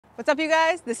What's up, you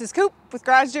guys? This is Coop with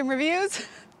Garage Gym Reviews.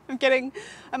 I'm kidding.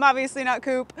 I'm obviously not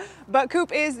Coop, but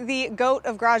Coop is the GOAT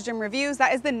of Garage Gym Reviews.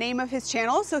 That is the name of his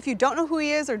channel. So if you don't know who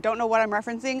he is or don't know what I'm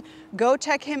referencing, go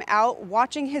check him out.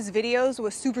 Watching his videos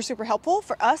was super helpful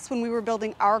for us when we were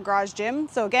building our garage gym.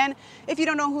 So again, if you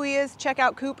don't know who he is, check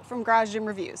out Coop from Garage Gym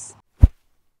Reviews.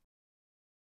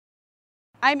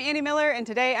 I'm Annie Miller, and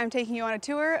today I'm taking you on a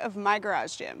tour of my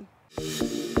garage gym.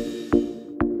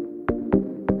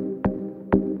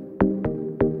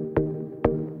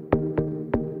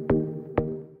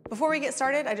 Before we get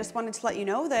started, I just wanted to let you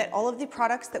know that all of the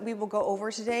products that we will go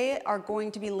over today are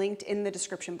going to be linked in the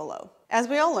description below. As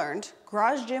we all learned,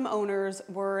 garage gym owners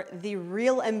were the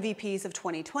real MVPs of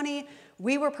 2020.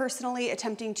 We were personally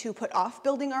attempting to put off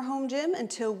building our home gym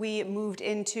until we moved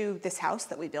into this house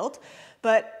that we built.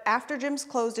 But after gyms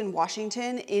closed in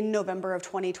Washington in November of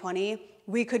 2020,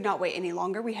 we could not wait any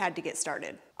longer. We had to get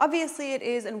started. Obviously, it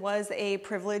is and was a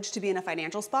privilege to be in a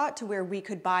financial spot to where we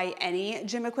could buy any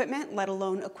gym equipment, let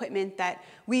alone equipment that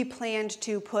we planned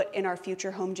to put in our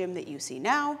future home gym that you see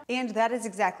now. And that is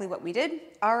exactly what we did.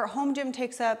 Our home gym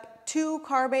takes up 2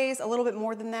 car bays, a little bit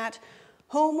more than that.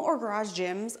 Home or garage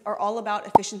gyms are all about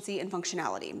efficiency and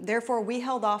functionality. Therefore, we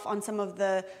held off on some of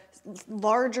the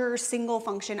larger single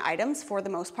function items for the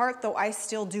most part, though I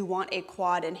still do want a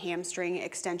quad and hamstring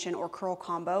extension or curl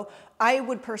combo. I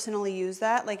would personally use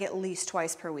that like at least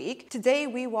twice per week. Today,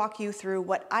 we walk you through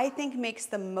what I think makes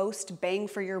the most bang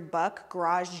for your buck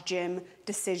garage gym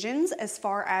decisions as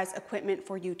far as equipment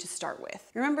for you to start with.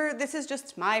 Remember, this is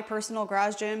just my personal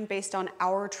garage gym based on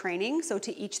our training, so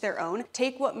to each their own.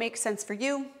 Take what makes sense for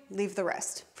you, leave the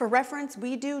rest. For reference,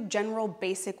 we do general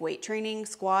basic weight training: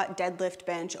 squat, deadlift,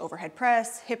 bench, overhead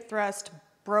press, hip thrust,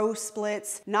 bro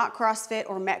splits, not CrossFit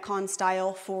or Metcon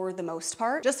style for the most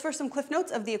part. Just for some cliff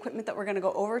notes of the equipment that we're gonna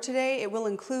go over today, it will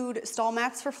include stall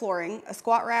mats for flooring, a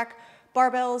squat rack,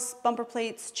 barbells, bumper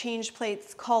plates, change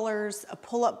plates, collars, a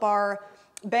pull-up bar,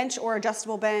 bench or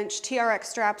adjustable bench, TRX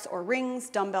straps or rings,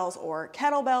 dumbbells or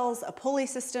kettlebells, a pulley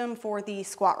system for the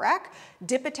squat rack,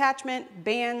 dip attachment,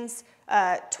 bands,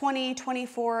 20,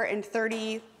 24, and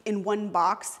 30 in one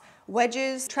box,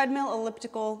 wedges, treadmill,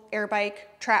 elliptical, air bike,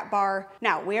 trap bar.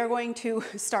 Now, we are going to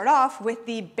start off with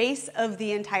the base of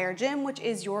the entire gym, which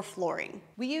is your flooring.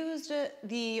 We used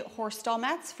the horse stall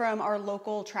mats from our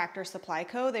local Tractor Supply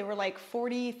Co. They were like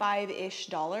 $45-ish.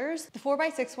 The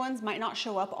 4x6 ones might not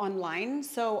show up online,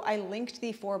 so I linked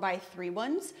the 4x3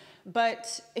 ones.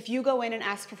 But if you go in and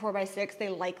ask for 4x6, they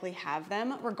likely have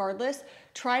them. Regardless,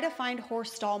 try to find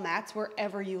horse stall mats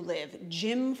wherever you live.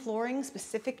 Gym flooring,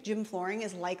 specific gym flooring,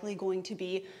 is likely going to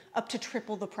be up to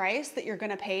triple the price that you're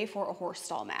gonna pay for a horse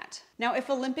stall mat. Now, if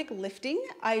Olympic lifting,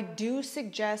 I do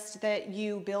suggest that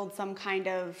you build some kind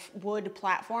of wood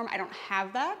platform. I don't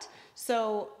have that,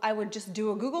 so I would just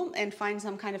do a Google and find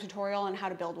some kind of tutorial on how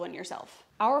to build one yourself.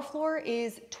 Our floor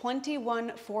is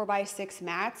 21 4x6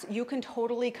 mats. You can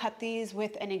totally cut these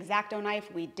with an X-Acto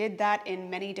knife. We did that in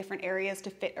many different areas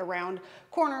to fit around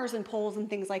corners and poles and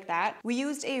things like that. We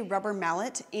used a rubber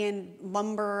mallet and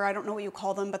lumber, I don't know what you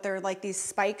call them, but they're like these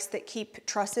spikes that keep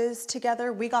trusses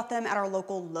together. We got them at our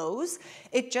local Lowe's.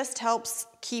 It just helps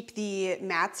keep the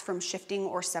mats from shifting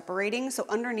or separating. So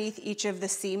underneath each of the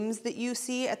seams that you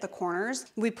see at the corners,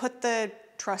 we put the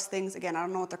truss things, again, I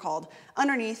don't know what they're called,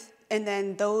 underneath, and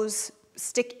then those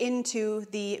stick into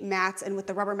the mats, and with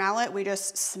the rubber mallet, we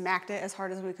just smacked it as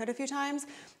hard as we could a few times,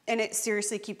 and it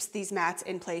seriously keeps these mats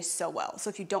in place so well. So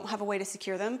if you don't have a way to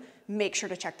secure them, make sure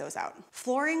to check those out.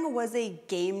 Flooring was a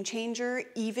game changer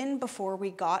even before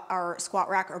we got our squat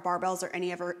rack or barbells or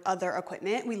any of our other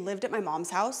equipment. We lived at my mom's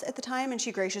house at the time, and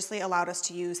she graciously allowed us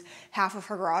to use half of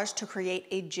her garage to create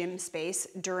a gym space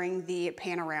during the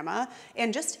panorama.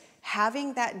 And just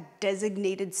having that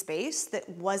designated space that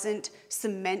wasn't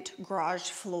cement garage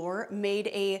floor made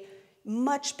a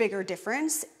much bigger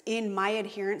difference in my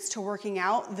adherence to working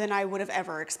out than I would have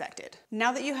ever expected.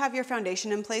 Now that you have your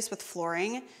foundation in place with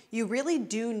flooring, you really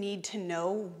do need to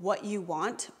know what you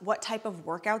want, what type of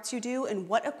workouts you do, and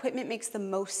what equipment makes the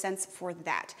most sense for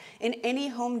that. In any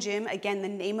home gym, again, the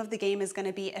name of the game is going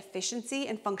to be efficiency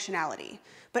and functionality,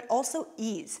 but also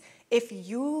ease. If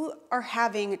you are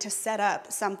having to set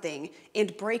up something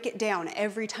and break it down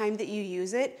every time that you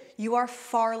use it, you are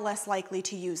far less likely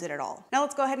to use it at all. Now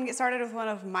let's go ahead and get started with one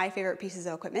of my favorite pieces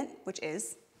of equipment, which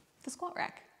is the squat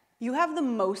rack. You have the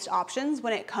most options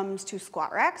when it comes to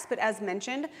squat racks, but as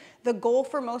mentioned, the goal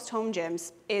for most home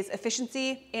gyms is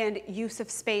efficiency and use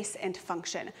of space and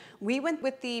function. We went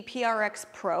with the PRX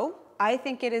Pro. I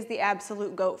think it is the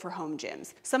absolute GOAT for home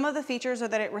gyms. Some of the features are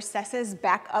that it recesses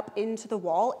back up into the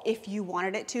wall if you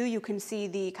wanted it to. You can see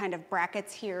the kind of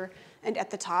brackets here and at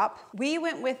the top. We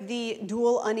went with the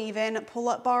dual uneven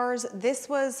pull-up bars. This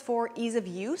was for ease of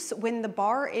use. When the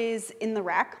bar is in the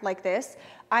rack like this,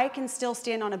 I can still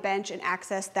stand on a bench and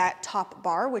access that top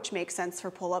bar, which makes sense for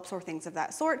pull-ups or things of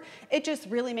that sort. It just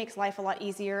really makes life a lot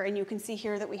easier. And you can see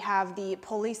here that we have the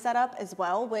pulley setup as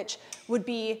well, which would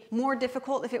be more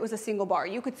difficult if it was a single bar.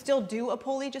 You could still do a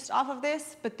pulley just off of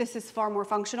this, but this is far more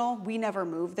functional. We never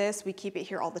move this. We keep it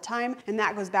here all the time. And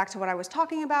that goes back to what I was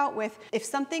talking about with if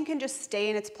something can just stay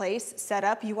in its place, set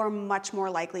up, you are much more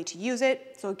likely to use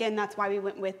it. So again, that's why we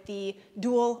went with the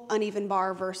dual uneven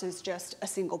bar versus just a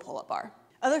single pull-up bar.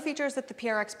 Other features that the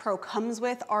PRX Pro comes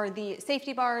with are the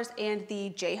safety bars and the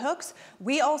J-hooks.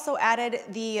 We also added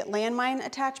the landmine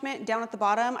attachment down at the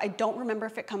bottom. I don't remember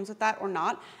if it comes with that or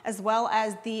not, as well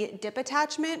as the dip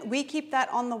attachment. We keep that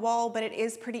on the wall, but it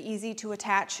is pretty easy to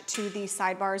attach to the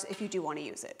sidebars if you do want to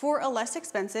use it. For a less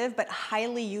expensive but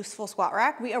highly useful squat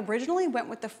rack, we originally went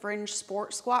with the Fringe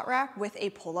Sport squat rack with a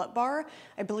pull-up bar.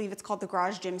 I believe it's called the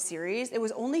Garage Gym series. It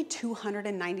was only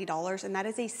 $290, and that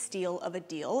is a steal of a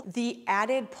deal. The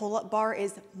added pull-up bar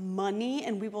is money,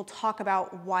 and we will talk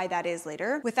about why that is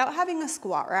later. Without having a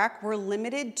squat rack, we're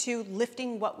limited to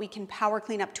lifting what we can power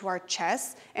clean up to our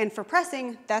chest, and for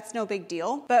pressing, that's no big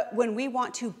deal. But when we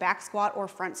want to back squat or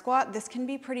front squat, this can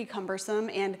be pretty cumbersome,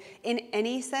 and in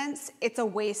any sense, it's a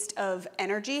waste of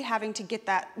energy having to get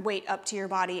that weight up to your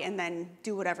body and then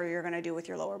do whatever you're gonna do with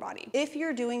your lower body. If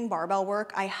you're doing barbell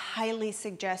work, I highly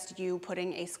suggest you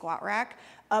putting a squat rack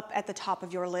up at the top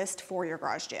of your list for your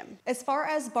garage gym. As far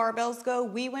as barbells go,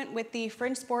 we went with the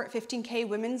Fringe Sport 15K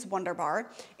Women's Wonder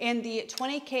Bar and the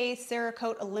 20K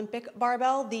Cerakote Olympic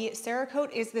Barbell. The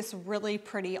Cerakote is this really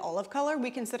pretty olive color.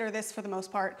 We consider this for the most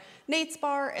part Nate's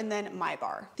bar and then my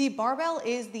bar. The barbell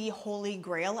is the holy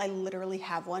grail. I literally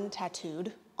have one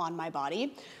tattooed on my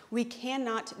body. We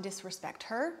cannot disrespect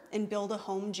her and build a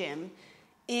home gym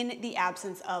in the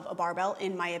absence of a barbell,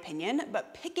 in my opinion,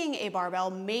 but picking a barbell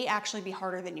may actually be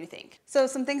harder than you think. So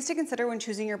some things to consider when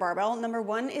choosing your barbell. Number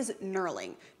one is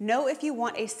knurling. Know if you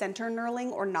want a center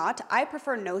knurling or not. I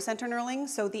prefer no center knurling,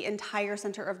 so the entire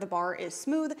center of the bar is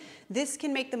smooth. This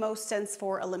can make the most sense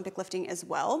for Olympic lifting as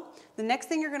well. The next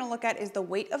thing you're gonna look at is the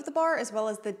weight of the bar as well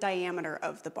as the diameter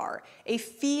of the bar. A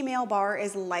female bar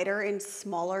is lighter and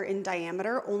smaller in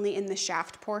diameter, only in the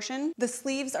shaft portion. The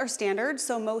sleeves are standard,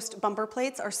 so most bumper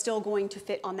plates are still going to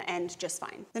fit on the end just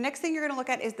fine. The next thing you're gonna look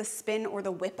at is the spin or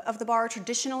the whip of the bar.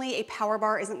 Traditionally, a power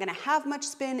bar isn't gonna have much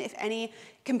spin, if any,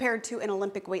 compared to an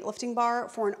Olympic weightlifting bar.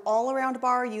 For an all-around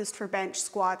bar used for bench,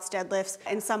 squats, deadlifts,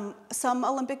 and some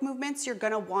Olympic movements, you're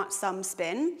gonna want some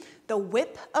spin. The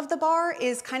whip of the bar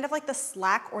is kind of like the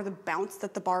slack or the bounce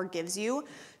that the bar gives you.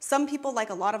 Some people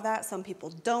like a lot of that, some people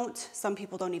don't. Some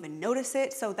people don't even notice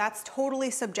it, so that's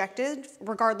totally subjective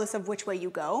regardless of which way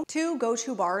you go. Two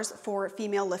go-to bars for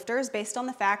female lifters based on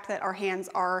the fact that our hands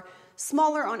are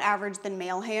smaller on average than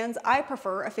male hands. I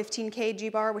prefer a 15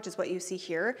 kg bar, which is what you see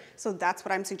here, so that's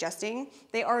what I'm suggesting.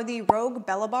 They are the Rogue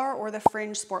Bella Bar or the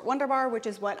Fringe Sport Wonder Bar, which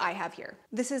is what I have here.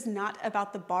 This is not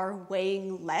about the bar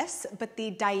weighing less, but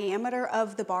the diameter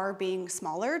of the bar being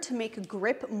smaller to make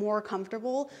grip more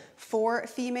comfortable for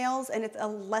females, and it's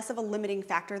less of a limiting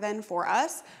factor then for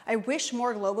us. I wish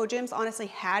more Globo gyms honestly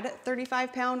had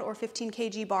 35-pound or 15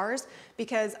 kg bars,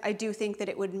 because I do think that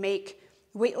it would make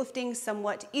weightlifting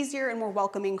somewhat easier and more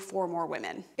welcoming for more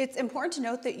women. It's important to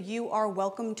note that you are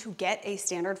welcome to get a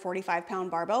standard 45-pound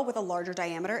barbell with a larger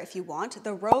diameter if you want.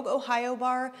 The Rogue Ohio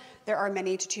bar, there are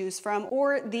many to choose from,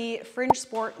 or the Fringe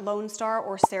Sport Lone Star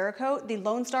or Cerakote. The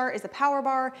Lone Star is a power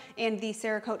bar and the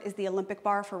Cerakote is the Olympic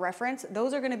bar for reference.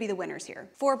 Those are gonna be the winners here.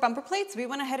 For bumper plates, we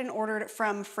went ahead and ordered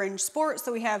from Fringe Sport.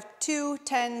 So we have 2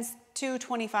 10s, 2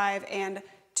 25, and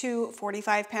 2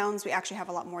 45 pounds. We actually have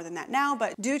a lot more than that now,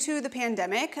 but due to the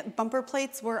pandemic, bumper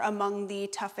plates were among the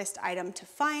toughest item to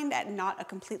find at not a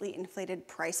completely inflated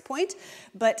price point.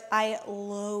 But I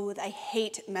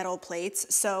hate metal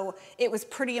plates, so it was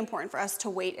pretty important for us to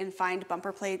wait and find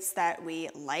bumper plates that we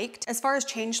liked. As far as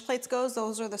change plates goes,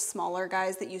 those are the smaller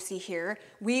guys that you see here.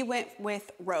 We went with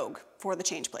Rogue for the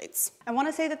change plates. I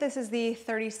wanna say that this is the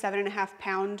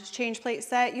 37.5-pound change plate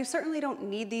set. You certainly don't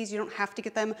need these, you don't have to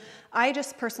get them. I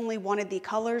just personally wanted the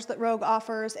colors that Rogue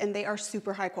offers, and they are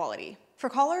super high quality. For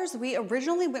collars, we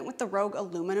originally went with the Rogue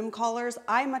aluminum collars.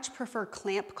 I much prefer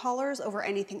clamp collars over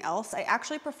anything else. I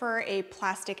actually prefer a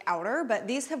plastic outer, but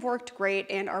these have worked great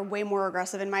and are way more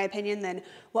aggressive in my opinion than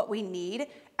what we need.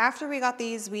 After we got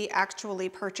these, we actually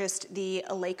purchased the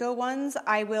Eleiko ones.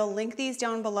 I will link these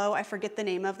down below. I forget the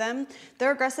name of them.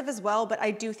 They're aggressive as well, but I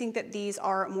do think that these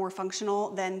are more functional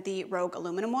than the Rogue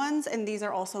aluminum ones, and these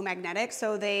are also magnetic,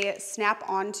 so they snap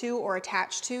onto or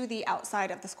attach to the outside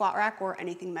of the squat rack or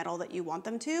anything metal that you want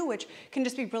them to, which can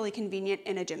just be really convenient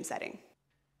in a gym setting.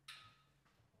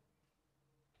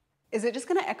 Is it just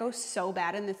gonna echo so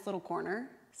bad in this little corner?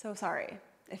 So sorry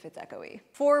if it's echoey.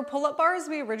 For pull-up bars,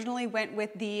 we originally went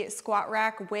with the squat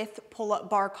rack with pull-up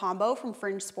bar combo from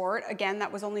Fringe Sport. Again,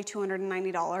 that was only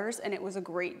 $290 and it was a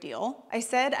great deal. I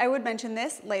said I would mention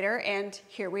this later and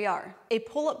here we are. A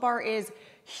pull-up bar is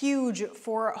huge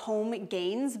for home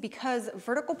gains because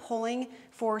vertical pulling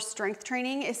for strength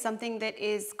training is something that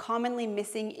is commonly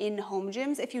missing in home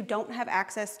gyms if you don't have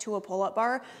access to a pull-up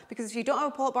bar, because if you don't have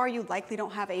a pull-up bar, you likely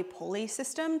don't have a pulley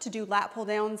system to do lat pull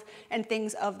downs and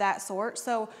things of that sort.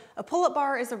 So a pull-up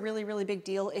bar is a really, really big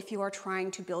deal if you are trying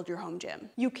to build your home gym.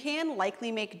 You can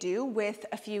likely make do with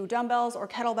a few dumbbells or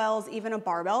kettlebells, even a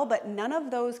barbell, but none of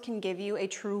those can give you a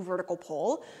true vertical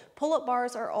pull. Pull-up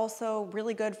bars are also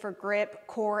really good for grip,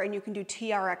 core, and you can do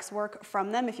TRX work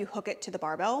from them if you hook it to the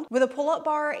barbell. With a pull-up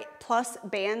bar plus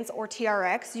bands or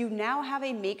TRX, you now have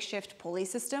a makeshift pulley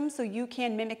system, so you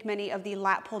can mimic many of the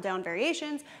lat pull down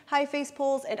variations, high face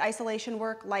pulls, and isolation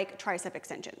work like tricep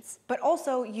extensions. But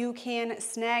also you can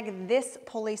snag this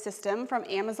pulley system from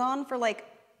Amazon for like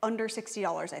under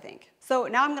 $60, I think. So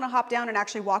now I'm gonna hop down and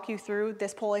actually walk you through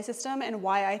this pulley system and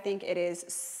why I think it is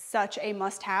such a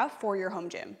must-have for your home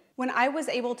gym. When I was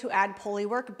able to add pulley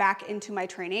work back into my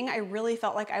training, I really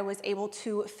felt like I was able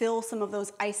to fill some of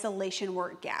those isolation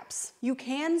work gaps. You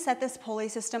can set this pulley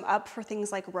system up for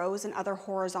things like rows and other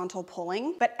horizontal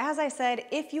pulling, but as I said,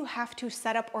 if you have to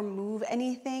set up or move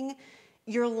anything,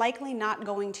 you're likely not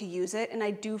going to use it, and I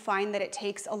do find that it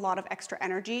takes a lot of extra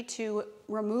energy to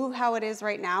remove how it is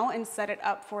right now and set it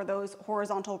up for those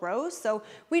horizontal rows. So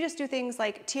we just do things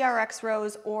like TRX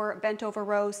rows or bent over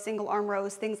rows, single arm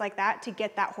rows, things like that to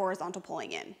get that horizontal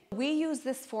pulling in. We use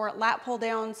this for lat pull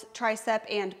downs, tricep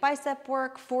and bicep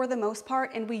work for the most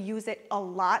part, and we use it a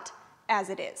lot as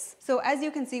it is. So as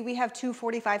you can see, we have two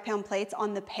 45-pound plates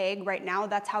on the peg right now.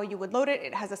 That's how you would load it.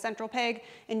 It has a central peg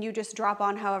and you just drop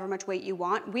on however much weight you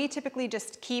want. We typically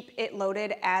just keep it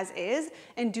loaded as is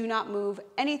and do not move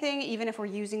anything, even if we're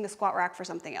using the squat rack for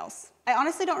something else. I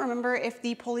honestly don't remember if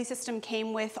the pulley system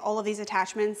came with all of these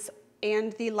attachments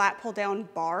and the lat pull down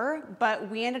bar, but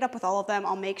we ended up with all of them.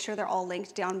 I'll make sure they're all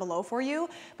linked down below for you.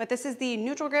 But this is the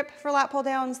neutral grip for lat pull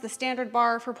downs, the standard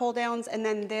bar for pull downs, and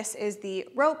then this is the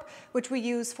rope, which we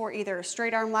use for either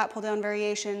straight arm lat pull down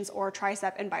variations or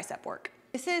tricep and bicep work.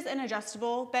 This is an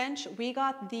adjustable bench. We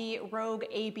got the Rogue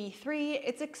AB3.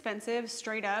 It's expensive,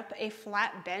 straight up. A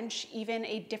flat bench, even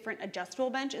a different adjustable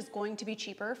bench is going to be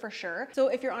cheaper for sure. So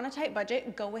if you're on a tight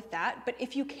budget, go with that. But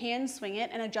if you can swing it,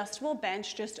 an adjustable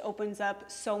bench just opens up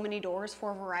so many doors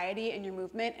for variety in your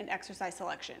movement and exercise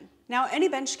selection. Now, any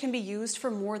bench can be used for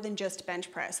more than just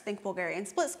bench press. Think Bulgarian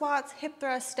split squats, hip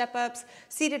thrusts, step ups,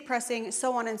 seated pressing,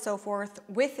 so on and so forth.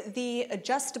 With the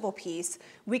adjustable piece,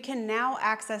 we can now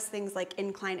access things like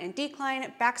incline and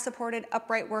decline, back supported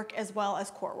upright work, as well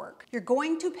as core work. You're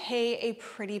going to pay a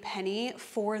pretty penny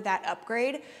for that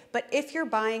upgrade, but if you're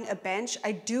buying a bench,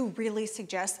 I do really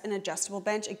suggest an adjustable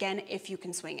bench, again, if you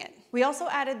can swing it. We also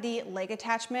added the leg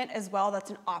attachment as well. That's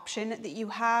an option that you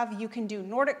have. You can do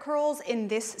Nordic curls in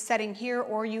this setting here,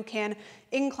 or you can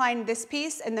incline this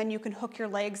piece and then you can hook your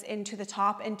legs into the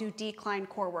top and do decline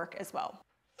core work as well.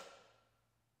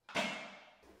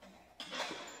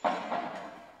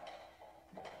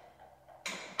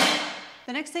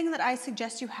 The next thing that I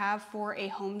suggest you have for a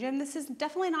home gym, this is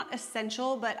definitely not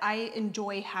essential, but I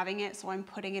enjoy having it, so I'm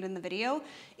putting it in the video,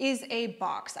 is a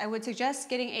box. I would suggest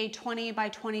getting a 20 by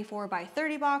 24 by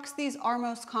 30 box. These are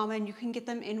most common. You can get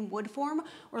them in wood form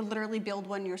or literally build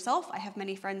one yourself. I have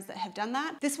many friends that have done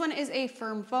that. This one is a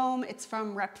firm foam. It's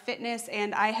from Rep Fitness,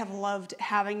 and I have loved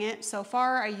having it so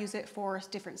far. I use it for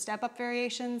different step-up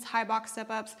variations, high box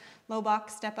step-ups, low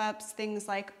box step-ups, things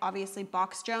like obviously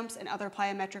box jumps and other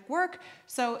plyometric work.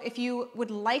 So if you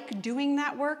would like doing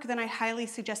that work, then I highly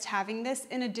suggest having this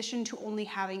in addition to only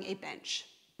having a bench.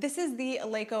 This is the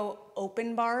Eleiko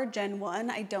Open Bar Gen 1.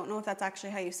 I don't know if that's actually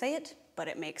how you say it, but but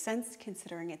it makes sense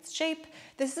considering its shape.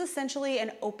 This is essentially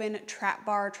an open trap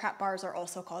bar. Trap bars are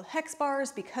also called hex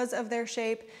bars because of their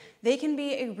shape. They can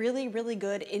be a really, really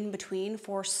good in-between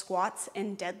for squats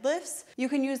and deadlifts. You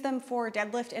can use them for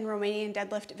deadlift and Romanian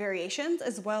deadlift variations,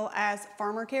 as well as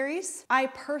farmer carries. I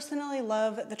personally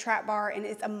love the trap bar and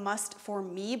it's a must for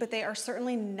me, but they are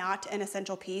certainly not an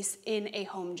essential piece in a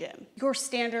home gym. Your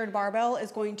standard barbell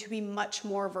is going to be much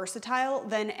more versatile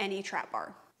than any trap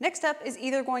bar. Next up is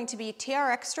either going to be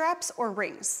TRX straps or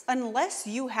rings. Unless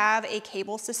you have a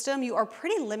cable system, you are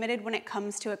pretty limited when it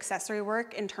comes to accessory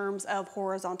work in terms of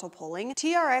horizontal pulling.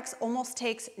 TRX almost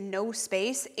takes no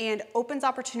space and opens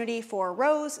opportunity for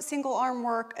rows, single arm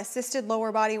work, assisted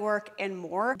lower body work, and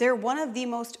more. They're one of the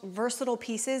most versatile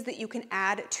pieces that you can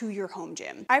add to your home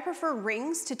gym. I prefer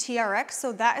rings to TRX,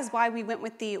 so that is why we went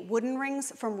with the wooden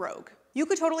rings from Rogue. You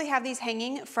could totally have these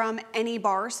hanging from any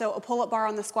bar, so a pull-up bar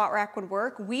on the squat rack would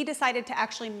work. We decided to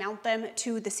actually mount them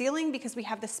to the ceiling because we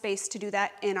have the space to do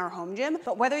that in our home gym.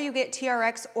 But whether you get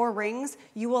TRX or rings,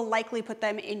 you will likely put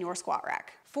them in your squat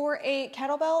rack. For a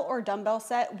kettlebell or dumbbell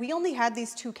set, we only had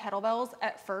these two kettlebells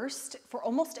at first for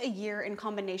almost a year in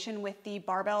combination with the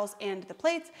barbells and the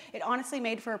plates. It honestly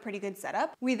made for a pretty good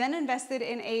setup. We then invested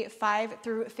in a 5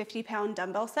 through 50 pound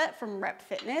dumbbell set from Rep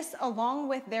Fitness, along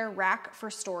with their rack for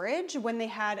storage when they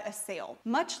had a sale.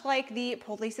 Much like the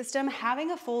Pulley system,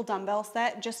 having a full dumbbell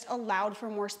set just allowed for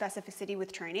more specificity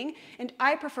with training, and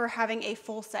I prefer having a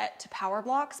full set to power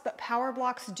blocks, but power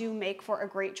blocks do make for a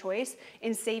great choice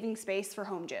in saving space for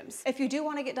home gyms. If you do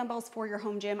want to get dumbbells for your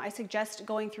home gym, I suggest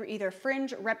going through either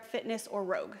Fringe, Rep Fitness, or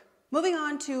Rogue. Moving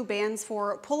on to bands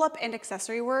for pull-up and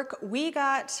accessory work, we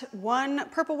got one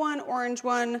purple one, orange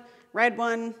one, red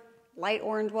one, light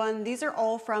orange one. These are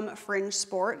all from Fringe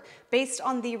Sport based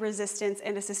on the resistance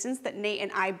and assistance that Nate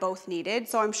and I both needed.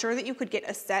 So I'm sure that you could get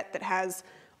a set that has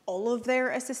all of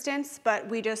their assistance, but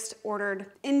we just ordered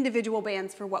individual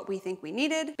bands for what we think we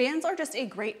needed. Bands are just a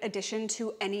great addition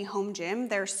to any home gym.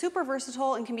 They're super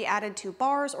versatile and can be added to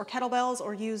bars or kettlebells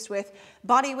or used with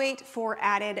body weight for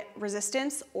added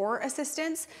resistance or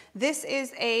assistance. This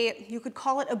is you could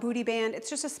call it a booty band. It's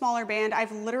just a smaller band.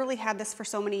 I've literally had this for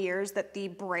so many years that the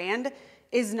brand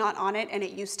is not on it, and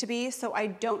it used to be, so I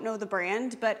don't know the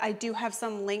brand, but I do have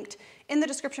some linked in the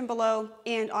description below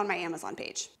and on my Amazon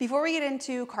page. Before we get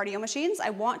into cardio machines, I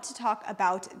want to talk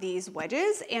about these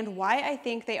wedges and why I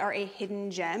think they are a hidden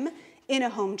gem in a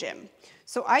home gym.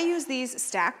 So I use these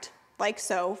stacked like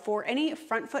so for any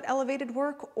front foot elevated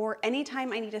work or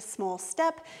anytime I need a small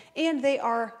step, and they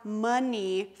are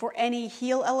money for any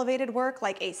heel elevated work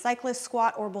like a cyclist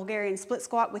squat or Bulgarian split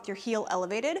squat with your heel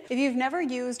elevated. If you've never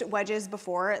used wedges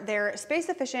before, they're space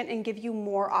efficient and give you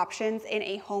more options in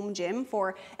a home gym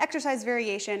for exercise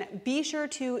variation. Be sure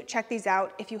to check these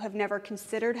out if you have never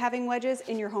considered having wedges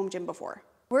in your home gym before.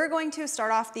 We're going to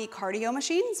start off the cardio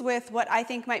machines with what I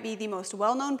think might be the most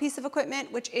well-known piece of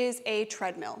equipment, which is a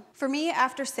treadmill. For me,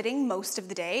 after sitting most of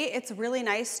the day, it's really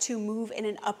nice to move in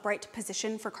an upright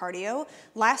position for cardio.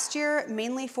 Last year,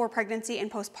 mainly for pregnancy and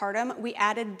postpartum, we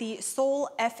added the Soul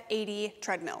F80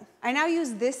 treadmill. I now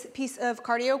use this piece of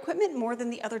cardio equipment more than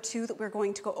the other two that we're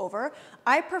going to go over.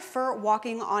 I prefer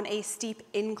walking on a steep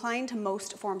incline to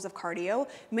most forms of cardio,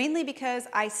 mainly because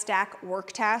I stack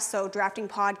work tasks, so drafting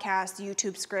podcasts,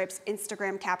 YouTube scripts,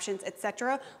 Instagram captions,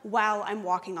 etc., while I'm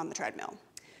walking on the treadmill.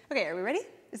 Okay, are we ready?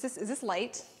 Is this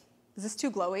light? Is this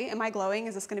too glowy? Am I glowing?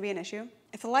 Is this gonna be an issue?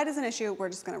 If the light is an issue, we're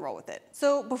just gonna roll with it.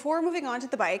 So before moving on to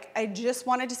the bike, I just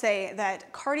wanted to say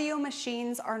that cardio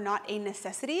machines are not a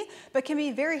necessity, but can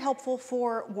be very helpful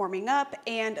for warming up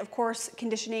and of course,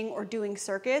 conditioning or doing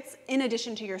circuits in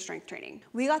addition to your strength training.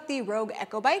 We got the Rogue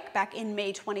Echo Bike back in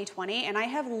May 2020, and I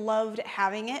have loved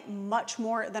having it much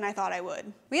more than I thought I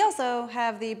would. We also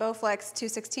have the Bowflex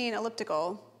 216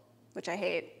 elliptical, which I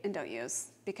hate and don't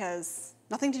use because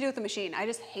nothing to do with the machine. I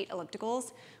just hate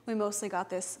ellipticals. We mostly got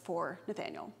this for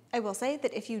Nathaniel. I will say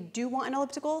that if you do want an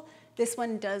elliptical, this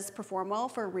one does perform well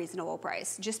for a reasonable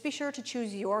price. Just be sure to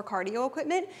choose your cardio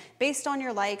equipment based on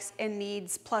your likes and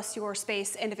needs, plus your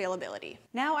space and availability.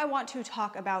 Now I want to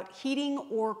talk about heating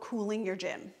or cooling your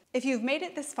gym. If you've made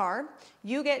it this far,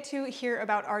 you get to hear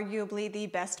about arguably the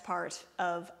best part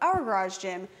of our garage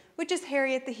gym, which is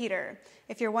Harriet the heater.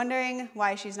 If you're wondering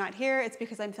why she's not here, it's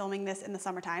because I'm filming this in the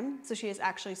summertime, so she is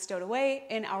actually stowed away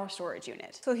in our storage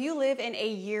unit. So if you live in a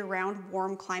year-round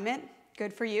warm climate,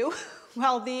 good for you.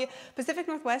 While the Pacific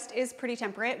Northwest is pretty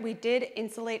temperate, we did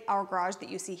insulate our garage that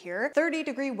you see here.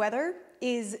 30-degree weather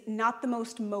is not the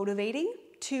most motivating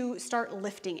to start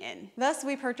lifting in. Thus,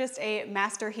 we purchased a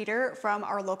master heater from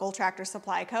our local Tractor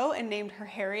Supply Co. and named her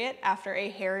Harriet after a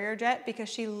Harrier jet because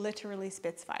she literally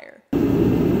spits fire.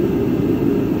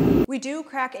 We do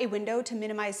crack a window to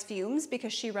minimize fumes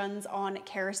because she runs on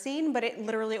kerosene, but it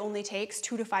literally only takes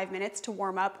 2 to 5 minutes to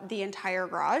warm up the entire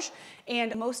garage.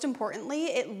 And most importantly,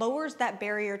 it lowers that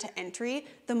barrier to entry.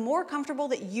 The more comfortable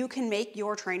that you can make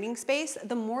your training space,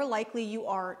 the more likely you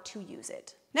are to use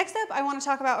it. Next up, I want to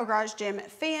talk about a garage gym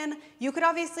fan. You could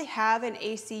obviously have an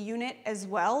AC unit as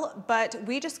well, but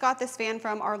we just got this fan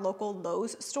from our local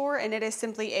Lowe's store, and it is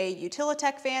simply a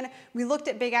Utilitech fan. We looked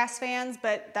at big ass fans,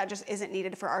 but that just isn't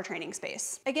needed for our training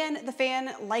space. Again, the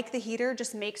fan, like the heater,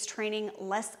 just makes training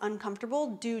less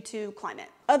uncomfortable due to climate.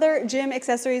 Other gym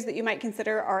accessories that you might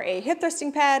consider are a hip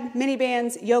thrusting pad, mini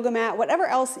bands, yoga mat, whatever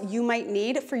else you might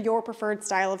need for your preferred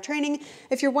style of training.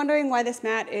 If you're wondering why this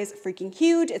mat is freaking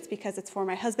huge, it's because it's for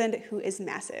my husband, who is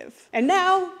massive. And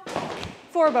now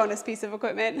for a bonus piece of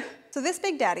equipment. So this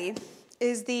big daddy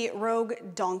is the Rogue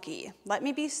Donkey. Let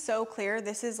me be so clear,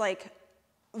 this is like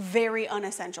very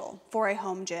unessential for a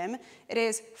home gym. It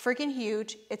is freaking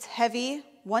huge, it's heavy.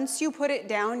 Once you put it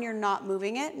down, you're not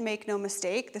moving it, make no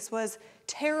mistake. This was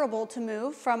terrible to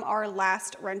move from our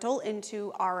last rental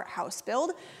into our house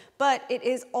build, but it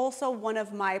is also one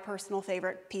of my personal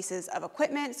favorite pieces of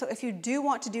equipment. So if you do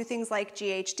want to do things like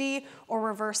GHD or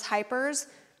reverse hypers,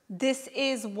 this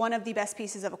is one of the best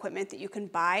pieces of equipment that you can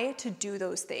buy to do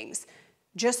those things.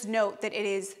 Just note that it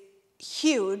is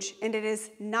huge and it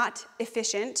is not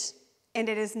efficient and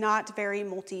it is not very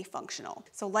multifunctional.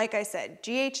 So like I said,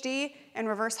 GHD and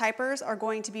reverse hypers are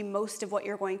going to be most of what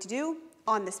you're going to do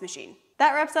on this machine.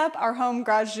 That wraps up our home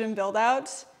garage gym build out.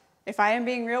 If I am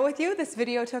being real with you, this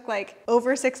video took like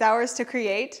over 6 hours to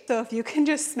create. So if you can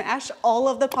just smash all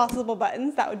of the possible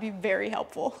buttons, that would be very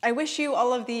helpful. I wish you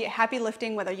all of the happy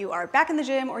lifting, whether you are back in the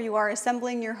gym or you are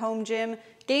assembling your home gym.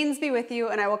 Gains be with you,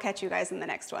 and I will catch you guys in the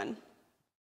next one.